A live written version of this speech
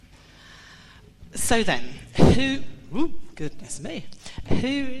So then, goodness me, who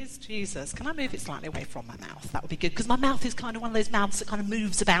is Jesus? Can I move it slightly away from my mouth? That would be good, because my mouth is kind of one of those mouths that kind of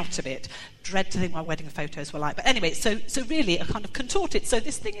moves about a bit. Dread to think my wedding photos were like. But anyway, so really I kind of contort it, so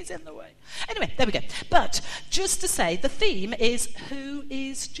this thing is in the way. Anyway, there we go. But just to say, the theme is, who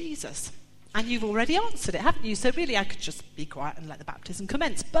is Jesus? And you've already answered it, haven't you? So really I could just be quiet and let the baptism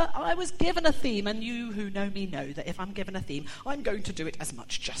commence. But I was given a theme, and you who know me know that if I'm given a theme, I'm going to do it as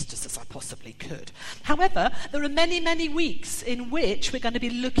much justice as I possibly could. However, there are many, many weeks in which we're going to be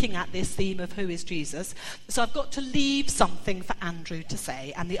looking at this theme of who is Jesus. So I've got to leave something for Andrew to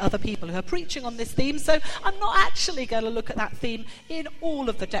say and the other people who are preaching on this theme. So I'm not actually going to look at that theme in all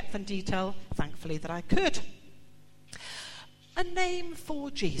of the depth and detail, thankfully, that I could. A name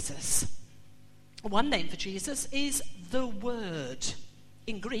for Jesus. One name for Jesus is the Word.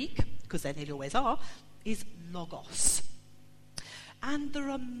 In Greek, because they nearly always are, is logos. And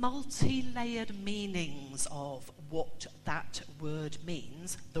there are multi-layered meanings of what that word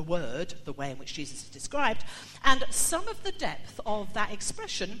means, the Word, the way in which Jesus is described. And some of the depth of that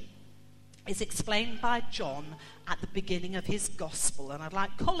expression is explained by John at the beginning of his Gospel. And I'd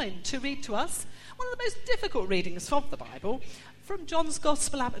like Colin to read to us one of the most difficult readings from the Bible, from John's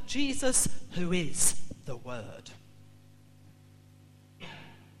Gospel about Jesus, who is the Word.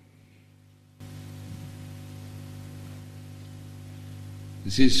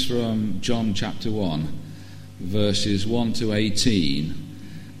 This is from John chapter 1, verses 1 to 18,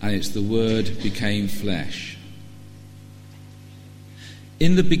 and it's the Word became flesh.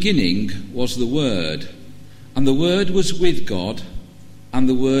 In the beginning was the Word, and the Word was with God, and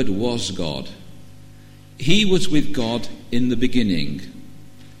the Word was God. He was with God in the beginning.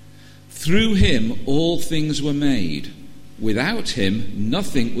 Through him all things were made. Without him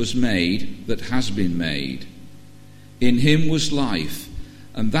nothing was made that has been made. In him was life,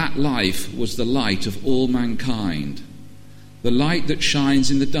 and that life was the light of all mankind. The light that shines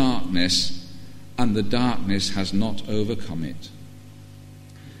in the darkness, and the darkness has not overcome it.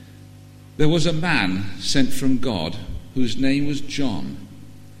 There was a man sent from God whose name was John.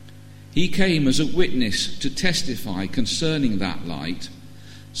 He came as a witness to testify concerning that light,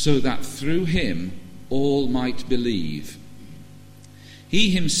 so that through him all might believe. He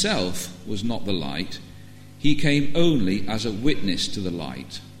himself was not the light. He came only as a witness to the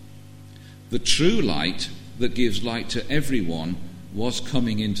light. The true light that gives light to everyone was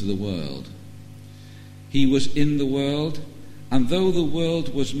coming into the world. He was in the world, and though the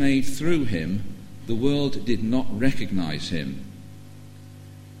world was made through him, the world did not recognize him.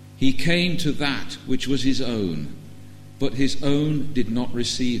 He came to that which was his own, but his own did not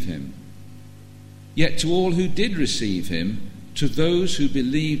receive him. Yet to all who did receive him, to those who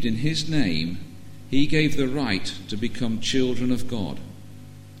believed in his name, he gave the right to become children of God.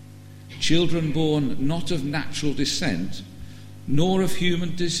 Children born not of natural descent, nor of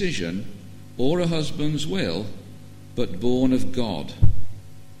human decision, or a husband's will, but born of God.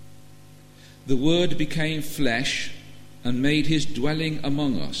 The Word became flesh and made his dwelling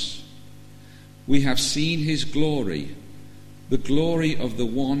among us. We have seen his glory, the glory of the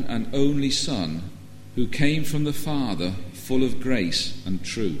one and only Son, who came from the Father, full of grace and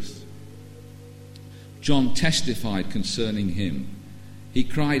truth. John testified concerning him. He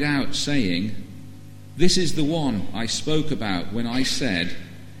cried out, saying, "This is the one I spoke about when I said,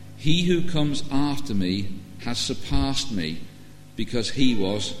 'He who comes after me has surpassed me, because he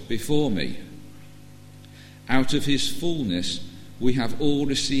was before me.' Out of his fullness we have all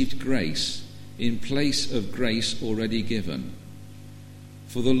received grace in place of grace already given.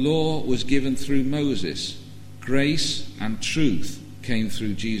 For the law was given through Moses, grace and truth came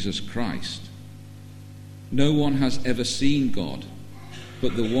through Jesus Christ. No one has ever seen God,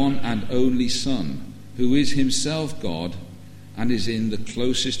 but the one and only Son, who is himself God and is in the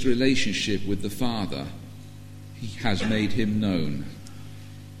closest relationship with the Father. He has made him known."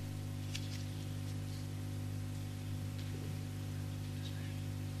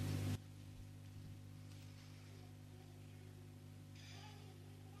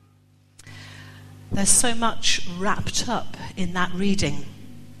 There's so much wrapped up in that reading.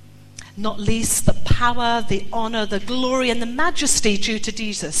 Not least the power, the honor, the glory, and the majesty due to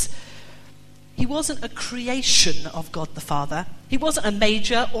Jesus. He wasn't a creation of God the Father. He wasn't a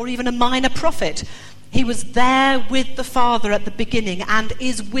major or even a minor prophet. He was there with the Father at the beginning and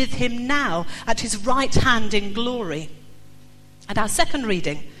is with him now at his right hand in glory. And our second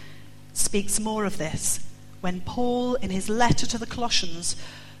reading speaks more of this, when Paul, in his letter to the Colossians,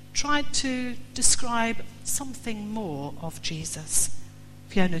 tried to describe something more of Jesus.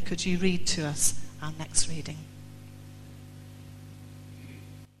 Fiona, could you read to us our next reading?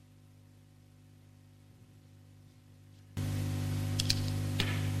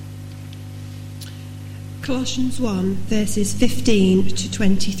 Colossians 1, verses 15 to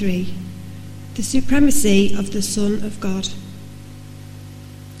 23. The supremacy of the Son of God.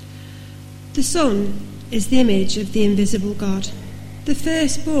 The Son is the image of the invisible God, the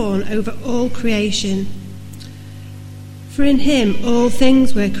firstborn over all creation. For in him all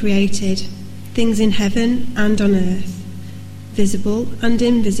things were created, things in heaven and on earth, visible and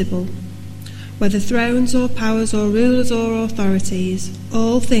invisible. Whether thrones or powers or rulers or authorities,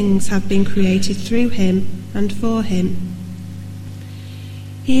 all things have been created through him and for him.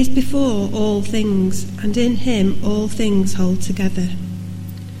 He is before all things, and in him all things hold together.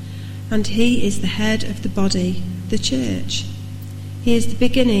 And he is the head of the body, the church. He is the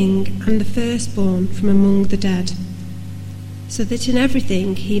beginning and the firstborn from among the dead, so that in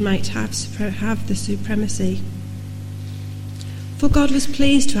everything he might have the supremacy. For God was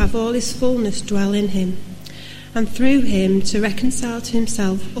pleased to have all his fullness dwell in him, and through him to reconcile to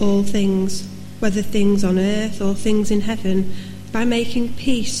himself all things, whether things on earth or things in heaven, by making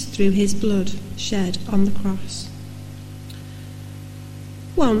peace through his blood shed on the cross.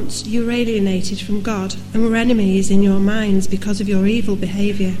 Once you were alienated from God and were enemies in your minds because of your evil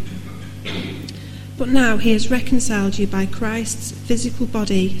behaviour. But now he has reconciled you by Christ's physical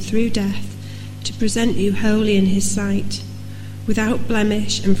body through death to present you holy in his sight, without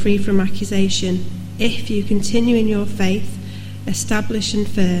blemish and free from accusation, if you continue in your faith, established and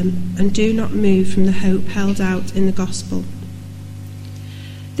firm, and do not move from the hope held out in the gospel.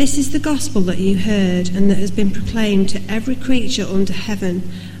 This is the gospel that you heard and that has been proclaimed to every creature under heaven,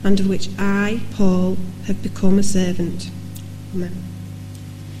 and of which I, Paul, have become a servant. Amen.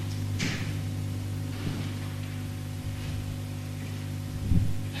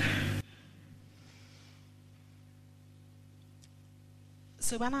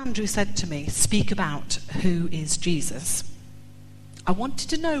 So when Andrew said to me, speak about who is Jesus, I wanted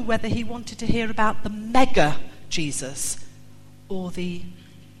to know whether he wanted to hear about the mega Jesus or the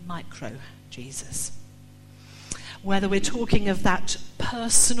micro Jesus. Whether we're talking of that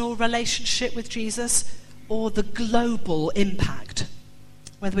personal relationship with Jesus or the global impact.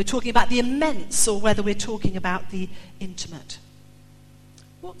 Whether we're talking about the immense or whether we're talking about the intimate.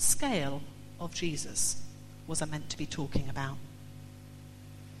 What scale of Jesus was I meant to be talking about?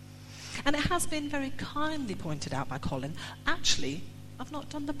 And it has been very kindly pointed out by Colin, actually, I've not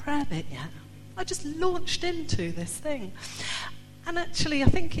done the prayer bit yet. I just launched into this thing. And actually, I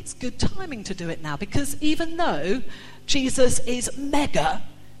think it's good timing to do it now, because even though Jesus is mega,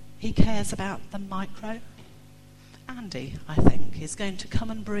 he cares about the micro. Andy, I think, is going to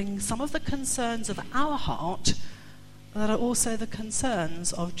come and bring some of the concerns of our heart that are also the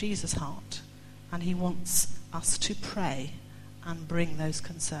concerns of Jesus' heart. And he wants us to pray and bring those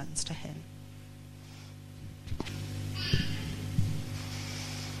concerns to him.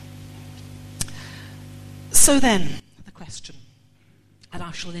 So then, the question, and I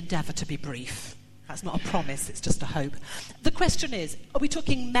shall endeavour to be brief. That's not a promise, it's just a hope. The question is, are we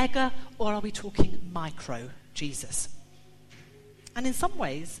talking mega or are we talking micro Jesus? And in some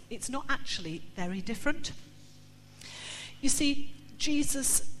ways, it's not actually very different. You see,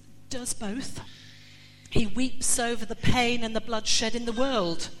 Jesus does both. He weeps over the pain and the bloodshed in the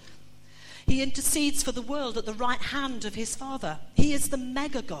world. He intercedes for the world at the right hand of his Father. He is the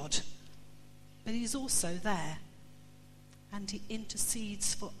mega God, but he's also there. And he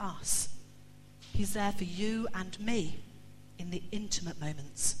intercedes for us. He's there for you and me in the intimate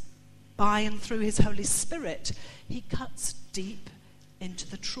moments. By and through his Holy Spirit, he cuts deep into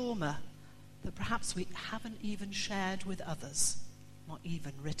the trauma that perhaps we haven't even shared with others, not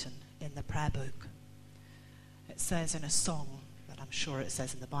even written in the prayer book. It says in a song, that I'm sure it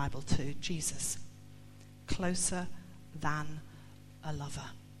says in the Bible too, Jesus, closer than a lover.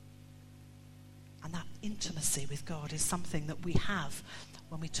 And that intimacy with God is something that we have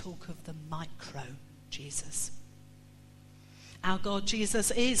when we talk of the micro Jesus. Our God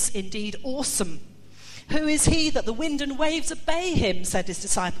Jesus is indeed awesome. Who is he that the wind and waves obey him, said his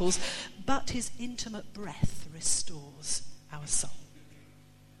disciples, but his intimate breath restores our soul.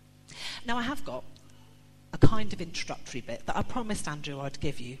 Now I have got a kind of introductory bit that I promised Andrew I'd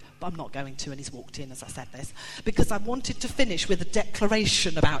give you, but I'm not going to, and he's walked in as I said this, because I wanted to finish with a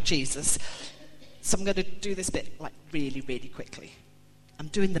declaration about Jesus. So I'm going to do this bit like really, really quickly. I'm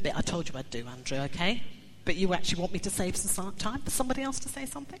doing the bit I told you I'd do, Andrew, okay? But you actually want me to save some time for somebody else to say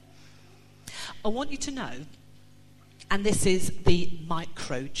something? I want you to know, and this is the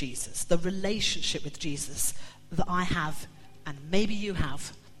micro Jesus, the relationship with Jesus that I have, and maybe you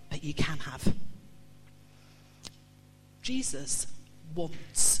have, but you can have. Jesus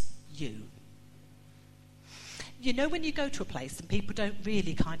wants you. You know when you go to a place and people don't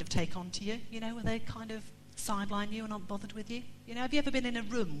really kind of take on to you, where they kind of sideline you and aren't bothered with you? Have you ever been in a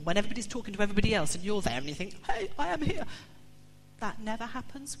room when everybody's talking to everybody else and you're there and you think, hey, I am here? That never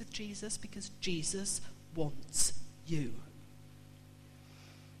happens with Jesus, because Jesus wants you.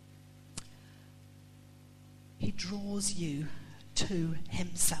 He draws you to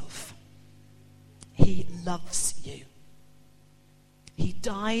himself. He loves you. He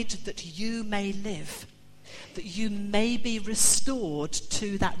died that you may live, that you may be restored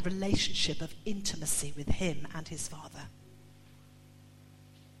to that relationship of intimacy with him and his Father.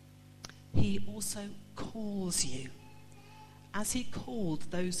 He also calls you, as he called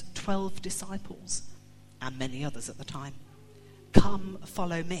those 12 disciples, and many others at the time, come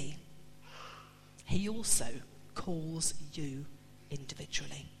follow me. He also calls you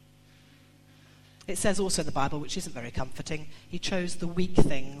individually. It says also in the Bible, which isn't very comforting, he chose the weak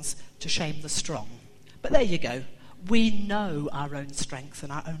things to shame the strong. But there you go. We know our own strengths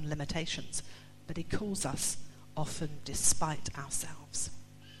and our own limitations, but he calls us often despite ourselves.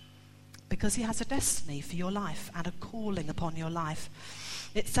 Because he has a destiny for your life and a calling upon your life.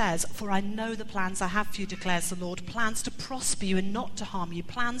 It says, for I know the plans I have for you, declares the Lord, plans to prosper you and not to harm you,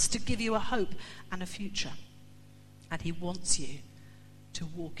 plans to give you a hope and a future. And he wants you to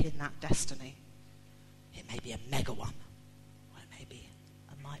walk in that destiny. It may be a mega one, or it may be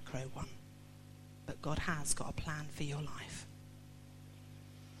a micro one. But God has got a plan for your life.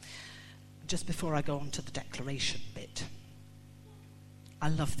 Just before I go on to the declaration bit, I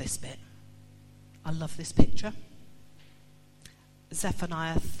love this bit. I love this picture.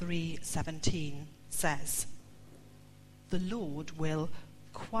 Zephaniah 3:17 says, the Lord will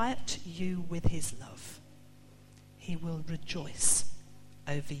quiet you with his love. He will rejoice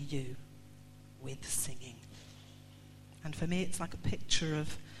over you with singing. And for me, it's like a picture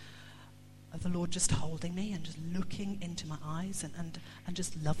of the Lord just holding me and just looking into my eyes and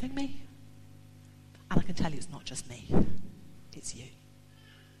just loving me. And I can tell you it's not just me. It's you.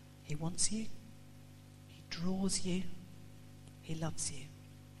 He wants you. He draws you. He loves you.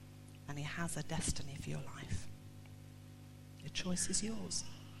 And he has a destiny for your life. The choice is yours.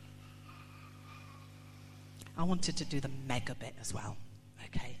 I wanted to do the mega bit as well.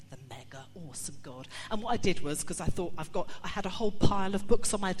 Okay, the mega awesome God. And what I did was, because I thought I had a whole pile of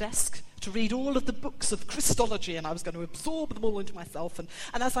books on my desk to read all of the books of Christology, and I was going to absorb them all into myself. And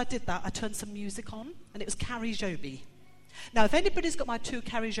as I did that, I turned some music on, and it was Carrie Joby. Now, if anybody's got my 2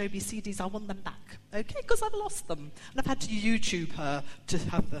 Carrie Joby CDs, I want them back, okay? Because I've lost them. And I've had to YouTube her to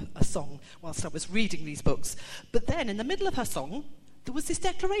have a song whilst I was reading these books. But then, in the middle of her song, there was this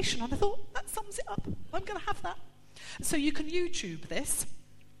declaration, and I thought, that sums it up. I'm going to have that. So you can YouTube this,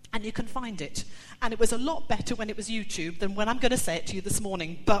 and you can find it. And it was a lot better when it was YouTube than when I'm going to say it to you this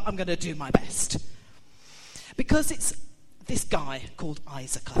morning, but I'm going to do my best. Because it's this guy called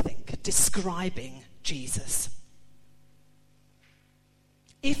Isaac, I think, describing Jesus.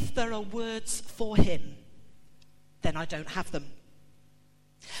 If there are words for him, then I don't have them.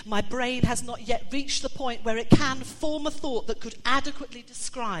 My brain has not yet reached the point where it can form a thought that could adequately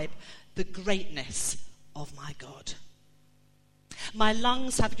describe the greatness of my God. My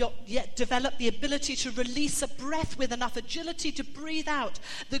lungs have not yet developed the ability to release a breath with enough agility to breathe out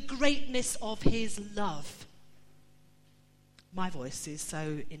the greatness of his love. My voice is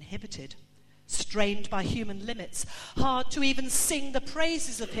so inhibited, strained by human limits, hard to even sing the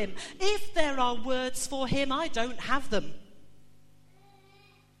praises of him. If there are words for him, I don't have them.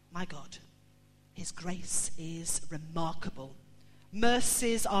 My God, his grace is remarkable.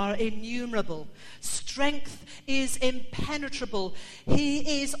 Mercies are innumerable. Strength is impenetrable.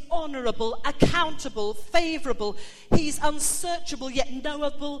 He is honourable, accountable, favourable. He's unsearchable, yet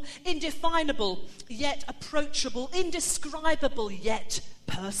knowable, indefinable, yet approachable, indescribable, yet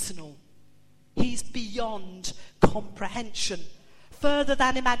personal. He's beyond comprehension, further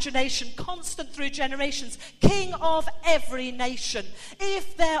than imagination, constant through generations, king of every nation.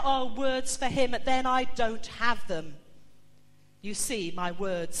 If there are words for him, then I don't have them. You see, my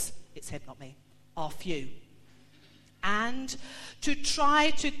words, it's him, not me, are few. And to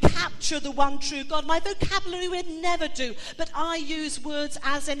try to capture the one true God, my vocabulary would never do, but I use words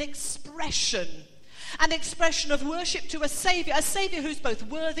as an expression of worship to a Saviour who's both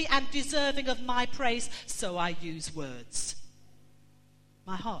worthy and deserving of my praise, so I use words.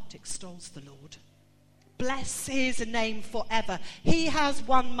 My heart extols the Lord. Bless his name forever. He has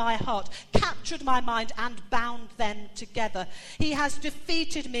won my heart, captured my mind, and bound them together. He has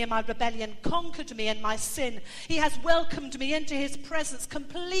defeated me in my rebellion, conquered me in my sin. He has welcomed me into his presence,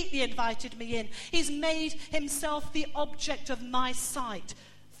 completely invited me in. He's made himself the object of my sight,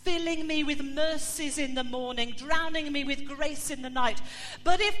 filling me with mercies in the morning, drowning me with grace in the night.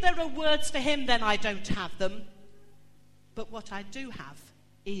 But if there are words for him, then I don't have them. But what I do have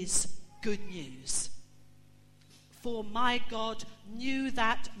is good news. For my God knew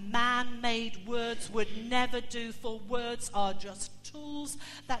that man-made words would never do, for words are just tools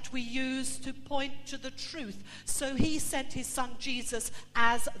that we use to point to the truth. So he sent his son Jesus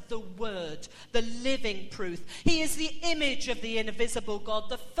as the Word, the living proof. He is the image of the invisible God,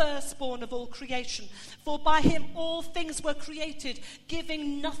 the firstborn of all creation. For by him all things were created,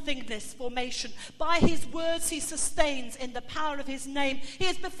 giving nothingness formation. By his words he sustains in the power of his name. He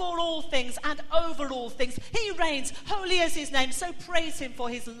is before all things and over all things. He reigns, holy is his name, so praise him for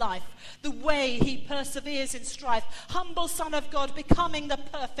his life, the way he perseveres in strife. Humble Son of God, becoming the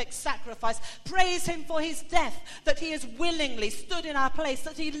perfect sacrifice. Praise him for his death, that he has willingly stood in our place,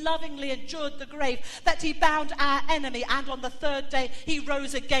 that he lovingly endured the grave, that he bound our enemy, and on the third day he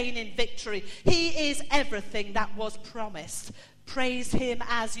rose again in victory. He is everything that was promised. Praise him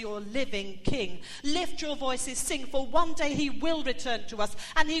as your living King. Lift your voices, sing, for one day he will return to us,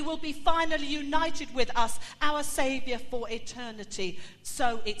 and he will be finally united with us, our Saviour, for eternity.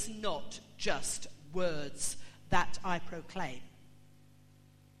 So it's not just words that I proclaim.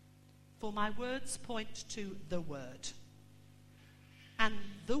 For my words point to the Word, and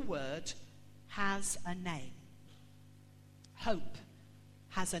the Word has a name. Hope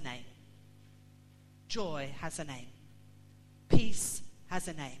has a name. Joy has a name. Peace has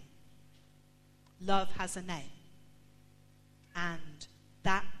a name. Love has a name. And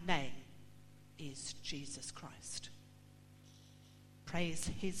that name is Jesus Christ. Praise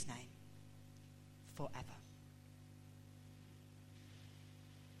his name forever.